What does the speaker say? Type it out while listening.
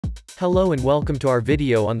Hello and welcome to our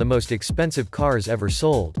video on the most expensive cars ever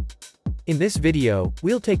sold. In this video,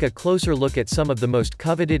 we'll take a closer look at some of the most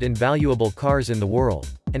coveted and valuable cars in the world,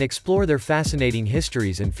 and explore their fascinating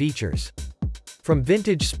histories and features. From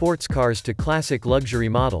vintage sports cars to classic luxury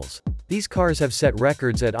models, these cars have set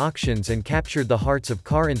records at auctions and captured the hearts of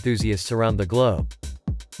car enthusiasts around the globe.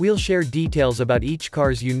 We'll share details about each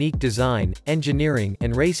car's unique design, engineering,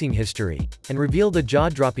 and racing history, and reveal the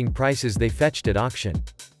jaw-dropping prices they fetched at auction.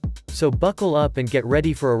 So buckle up and get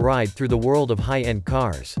ready for a ride through the world of high-end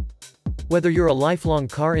cars. Whether you're a lifelong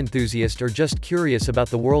car enthusiast or just curious about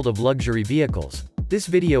the world of luxury vehicles, this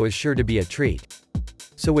video is sure to be a treat.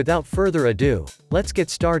 So without further ado, let's get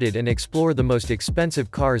started and explore the most expensive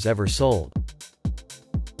cars ever sold.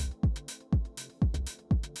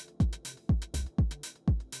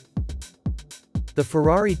 The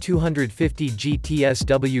Ferrari 250 GTS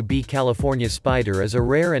WB California Spider is a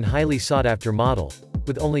rare and highly sought-after model,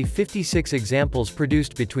 with only 56 examples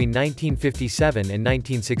produced between 1957 and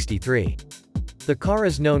 1963. The car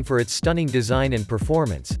is known for its stunning design and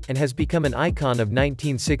performance, and has become an icon of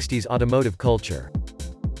 1960s automotive culture.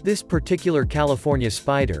 This particular California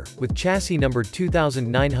Spider, with chassis number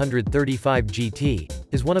 2935 GT,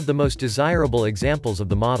 is one of the most desirable examples of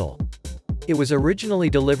the model. It was originally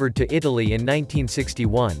delivered to Italy in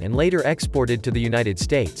 1961 and later exported to the United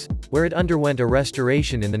States, where it underwent a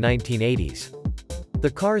restoration in the 1980s. The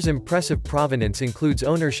car's impressive provenance includes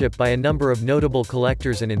ownership by a number of notable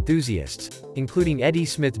collectors and enthusiasts, including Eddie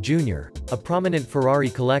Smith Jr., a prominent Ferrari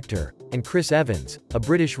collector, and Chris Evans, a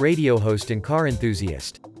British radio host and car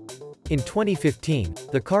enthusiast. In 2015,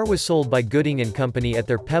 the car was sold by Gooding & Company at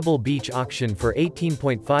their Pebble Beach auction for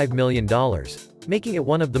 $18.5 million, making it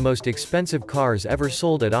one of the most expensive cars ever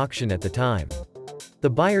sold at auction at the time. The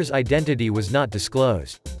buyer's identity was not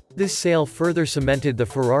disclosed. This sale further cemented the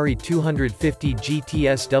Ferrari 250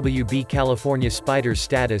 GTS WB California Spider's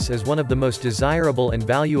status as one of the most desirable and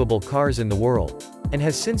valuable cars in the world, and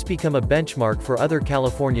has since become a benchmark for other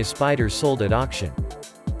California Spiders sold at auction.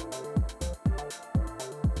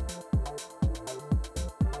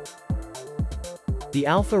 The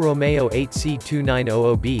Alfa Romeo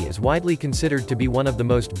 8C2900B is widely considered to be one of the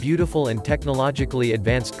most beautiful and technologically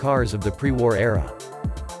advanced cars of the pre-war era.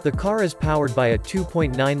 The car is powered by a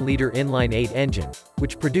 2.9-liter inline-8 engine,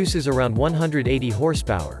 which produces around 180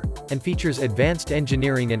 horsepower, and features advanced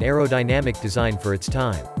engineering and aerodynamic design for its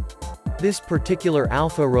time. This particular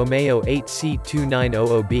Alfa Romeo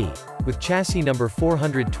 8C2900B, with chassis number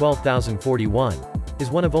 412041, is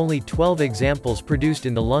one of only 12 examples produced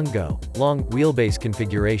in the Lungo, long, wheelbase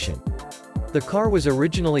configuration. The car was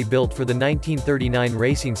originally built for the 1939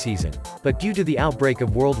 racing season, but due to the outbreak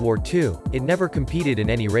of World War II, it never competed in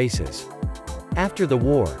any races. After the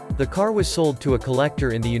war, the car was sold to a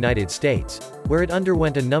collector in the United States, where it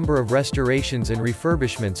underwent a number of restorations and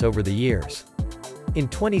refurbishments over the years. In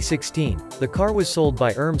 2016, the car was sold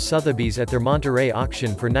by Sotheby's at their Monterey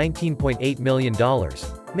auction for $19.8 million,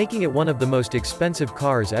 making it one of the most expensive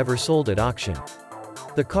cars ever sold at auction.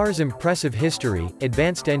 The car's impressive history,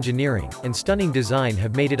 advanced engineering, and stunning design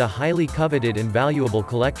have made it a highly coveted and valuable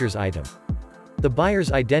collector's item. The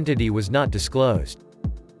buyer's identity was not disclosed.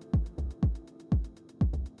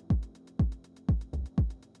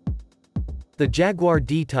 The Jaguar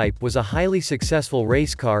D-Type was a highly successful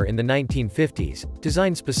race car in the 1950s,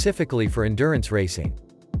 designed specifically for endurance racing.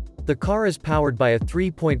 The car is powered by a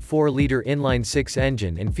 3.4-liter inline-6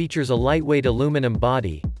 engine and features a lightweight aluminum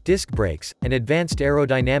body, disc brakes, and advanced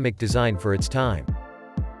aerodynamic design for its time.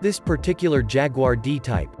 This particular Jaguar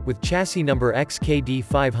D-Type, with chassis number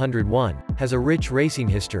XKD501, has a rich racing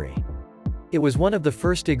history. It was one of the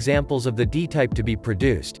first examples of the D-Type to be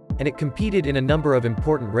produced, and it competed in a number of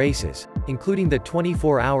important races, including the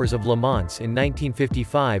 24 Hours of Le Mans in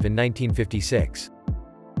 1955 and 1956.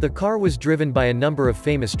 The car was driven by a number of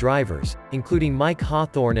famous drivers, including Mike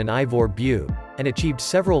Hawthorne and Ivor Bue, and achieved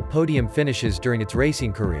several podium finishes during its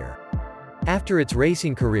racing career. After its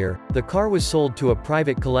racing career, the car was sold to a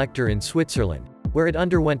private collector in Switzerland, where it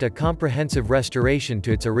underwent a comprehensive restoration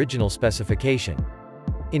to its original specification.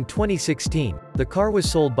 In 2016, the car was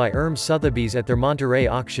sold by Sotheby's at their Monterey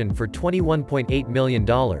auction for $21.8 million,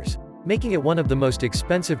 making it one of the most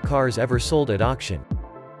expensive cars ever sold at auction.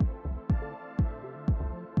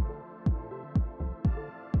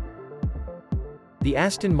 The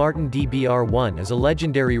Aston Martin DBR1 is a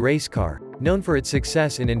legendary race car, known for its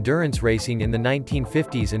success in endurance racing in the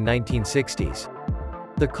 1950s and 1960s.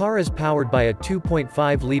 The car is powered by a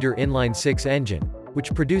 2.5-liter inline-6 engine,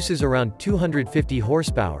 which produces around 250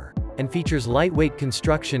 horsepower, and features lightweight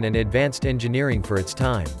construction and advanced engineering for its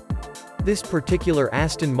time. This particular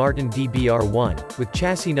Aston Martin DBR1, with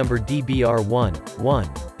chassis number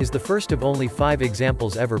DBR1-1, is the first of only 5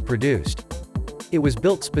 examples ever produced. It was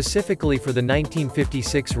built specifically for the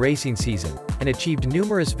 1956 racing season, and achieved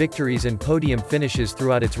numerous victories and podium finishes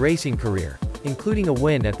throughout its racing career, including a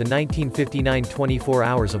win at the 1959 24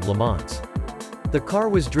 Hours of Le Mans. The car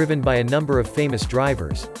was driven by a number of famous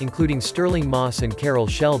drivers, including Stirling Moss and Carroll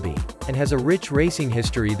Shelby, and has a rich racing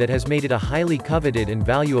history that has made it a highly coveted and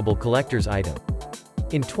valuable collector's item.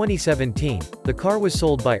 In 2017, the car was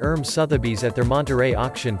sold by Sotheby's at their Monterey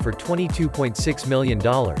auction for $22.6 million,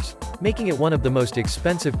 making it one of the most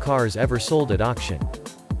expensive cars ever sold at auction.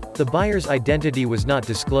 The buyer's identity was not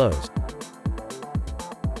disclosed.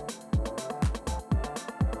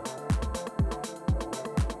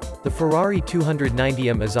 The Ferrari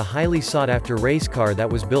 290M is a highly sought-after race car that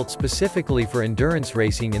was built specifically for endurance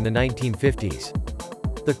racing in the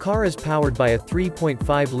 1950s. The car is powered by a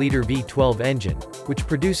 3.5-liter V12 engine, which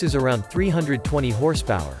produces around 320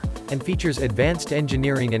 horsepower, and features advanced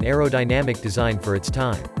engineering and aerodynamic design for its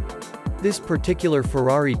time. This particular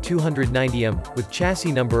Ferrari 290M, with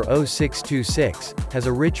chassis number 0626, has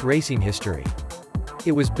a rich racing history.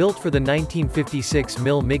 It was built for the 1956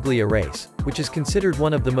 Mille Miglia race, which is considered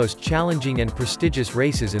one of the most challenging and prestigious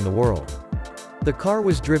races in the world. The car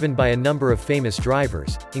was driven by a number of famous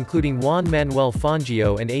drivers, including Juan Manuel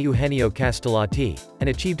Fangio and Eugenio Castellotti, and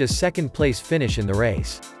achieved a second-place finish in the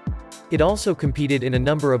race. It also competed in a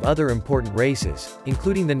number of other important races,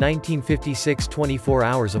 including the 1956 24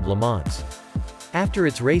 Hours of Le Mans. After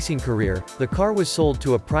its racing career, the car was sold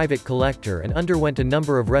to a private collector and underwent a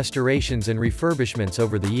number of restorations and refurbishments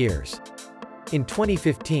over the years. In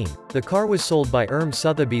 2015, the car was sold by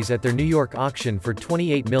Sotheby's at their New York auction for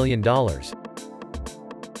 $28 million.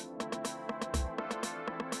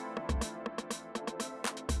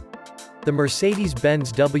 The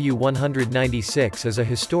Mercedes-Benz W196 is a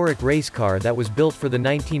historic race car that was built for the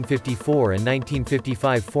 1954 and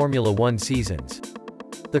 1955 Formula One seasons.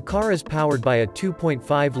 The car is powered by a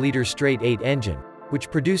 2.5-liter straight-8 engine, which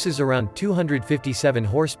produces around 257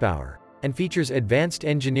 horsepower, and features advanced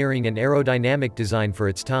engineering and aerodynamic design for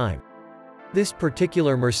its time. This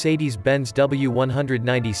particular Mercedes-Benz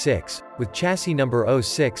W196, with chassis number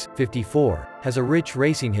 0654, has a rich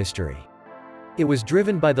racing history. It was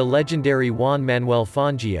driven by the legendary Juan Manuel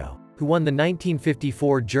Fangio, who won the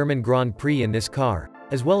 1954 German Grand Prix in this car,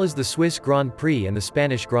 as well as the Swiss Grand Prix and the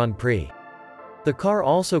Spanish Grand Prix. The car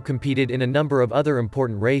also competed in a number of other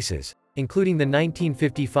important races, including the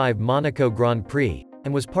 1955 Monaco Grand Prix,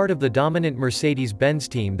 and was part of the dominant Mercedes-Benz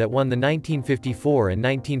team that won the 1954 and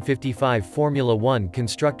 1955 Formula One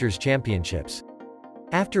Constructors' Championships.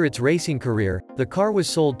 After its racing career, the car was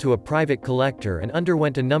sold to a private collector and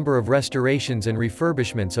underwent a number of restorations and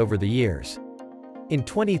refurbishments over the years. In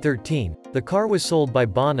 2013, the car was sold by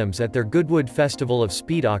Bonhams at their Goodwood Festival of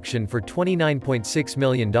Speed auction for $29.6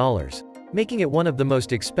 million, making it one of the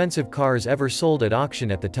most expensive cars ever sold at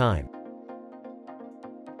auction at the time.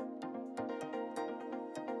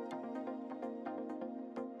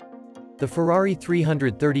 The Ferrari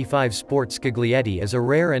 335 Sport Scaglietti is a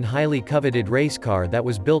rare and highly coveted race car that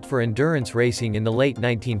was built for endurance racing in the late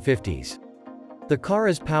 1950s. The car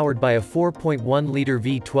is powered by a 4.1-liter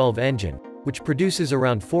V12 engine, which produces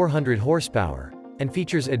around 400 horsepower, and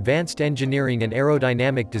features advanced engineering and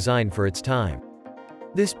aerodynamic design for its time.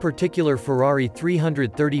 This particular Ferrari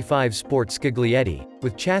 335 Sport Scaglietti,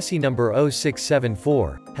 with chassis number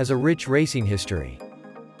 0674, has a rich racing history.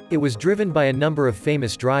 It was driven by a number of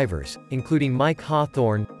famous drivers, including Mike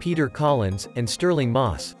Hawthorn, Peter Collins, and Stirling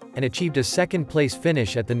Moss, and achieved a second-place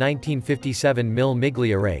finish at the 1957 Mille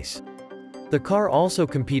Miglia race. The car also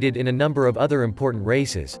competed in a number of other important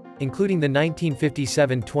races, including the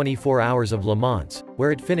 1957 24 Hours of Le Mans,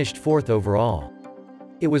 where it finished 4th overall.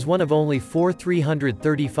 It was one of only 4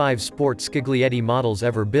 335 Sport Scaglietti models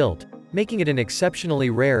ever built, making it an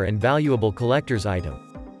exceptionally rare and valuable collector's item.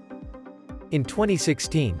 In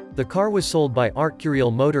 2016, the car was sold by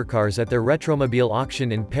Arcurial Motorcars at their Retromobile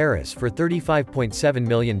auction in Paris for $35.7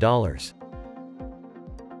 million.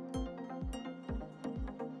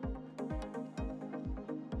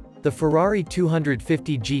 The Ferrari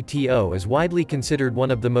 250 GTO is widely considered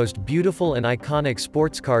one of the most beautiful and iconic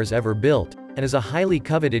sports cars ever built, and is a highly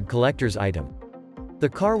coveted collector's item. The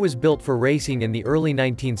car was built for racing in the early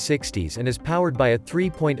 1960s and is powered by a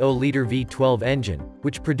 3.0-liter V12 engine,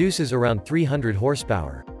 which produces around 300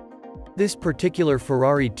 horsepower. This particular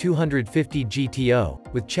Ferrari 250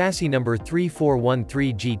 GTO, with chassis number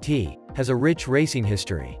 3413 GT, has a rich racing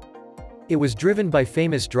history. It was driven by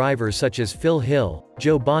famous drivers such as Phil Hill,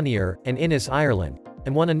 Joe Bonnier, and Innes Ireland,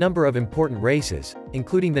 and won a number of important races,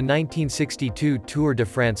 including the 1962 Tour de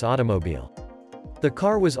France automobile. The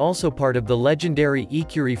car was also part of the legendary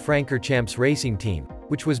Écurie Francorchamps racing team,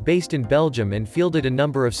 which was based in Belgium and fielded a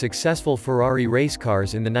number of successful Ferrari race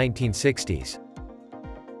cars in the 1960s.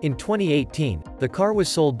 In 2018, the car was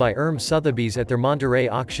sold by Sotheby's at their Monterey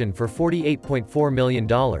auction for $48.4 million,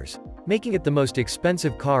 making it the most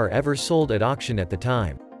expensive car ever sold at auction at the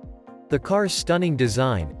time. The car's stunning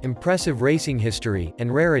design, impressive racing history,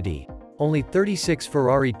 and rarity, only 36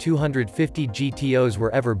 Ferrari 250 GTOs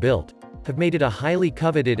were ever built, have made it a highly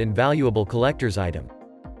coveted and valuable collector's item.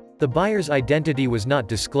 The buyer's identity was not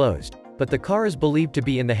disclosed, but the car is believed to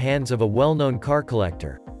be in the hands of a well-known car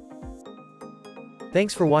collector.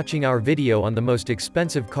 Thanks for watching our video on the most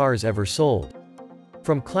expensive cars ever sold.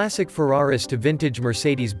 From classic Ferraris to vintage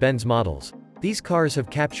Mercedes-Benz models, these cars have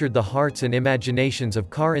captured the hearts and imaginations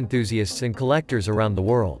of car enthusiasts and collectors around the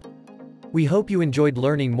world. We hope you enjoyed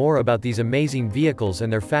learning more about these amazing vehicles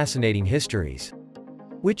and their fascinating histories.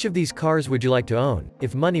 Which of these cars would you like to own,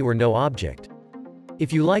 if money were no object?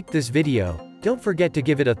 If you liked this video, don't forget to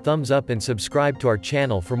give it a thumbs up and subscribe to our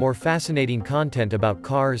channel for more fascinating content about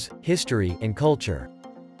cars, history, and culture.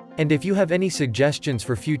 And if you have any suggestions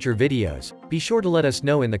for future videos, be sure to let us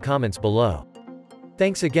know in the comments below.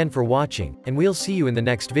 Thanks again for watching, and we'll see you in the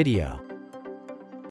next video.